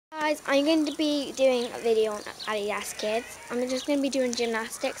guys, I'm going to be doing a video on Adidas Kids. I'm just going to be doing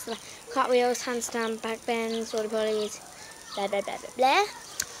gymnastics, like cartwheels, handstand, back bends, roly polies, blah blah blah blah blah.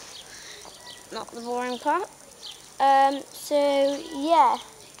 Not the boring part. So yeah,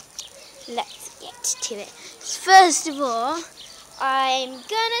 let's get to it. First of all, I'm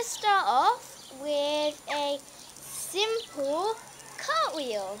gonna start off with a simple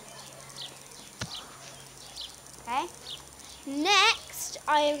cartwheel. Okay. Next,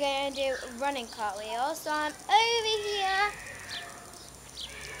 I am going to do a running cartwheel. So I'm over here.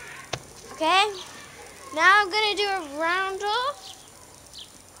 Okay. Now I'm going to do a round off.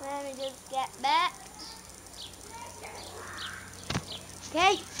 Let me just get back.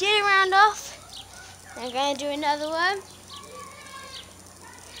 Okay, did a round off. I'm going to do another one.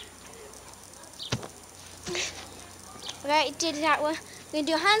 Okay, did that one. I'm going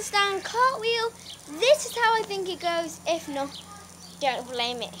to do a handstand cartwheel. This is how I think it goes. If not, don't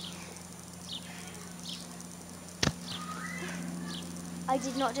blame me. I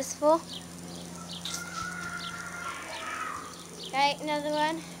did not just fall. Okay, another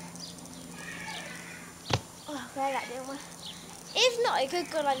one. Oh, okay, that did one. If not, it could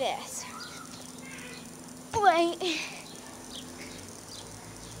go like this. Wait.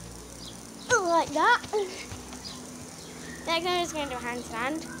 Like that. Next, I'm just going to do a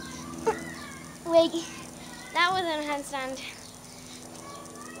handstand. Wait, that wasn't a handstand.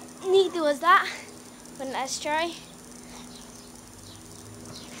 Neither was that. But let's try.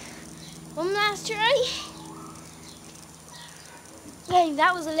 One last try. Okay,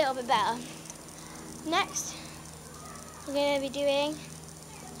 that was a little bit better. Next, we're going to be doing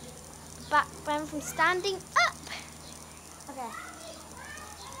back bend from standing up. Okay.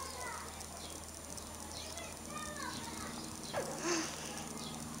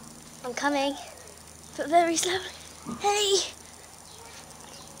 I'm coming, but very slowly. Hey!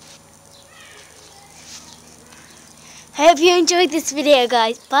 I hope you enjoyed this video,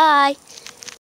 guys. Bye!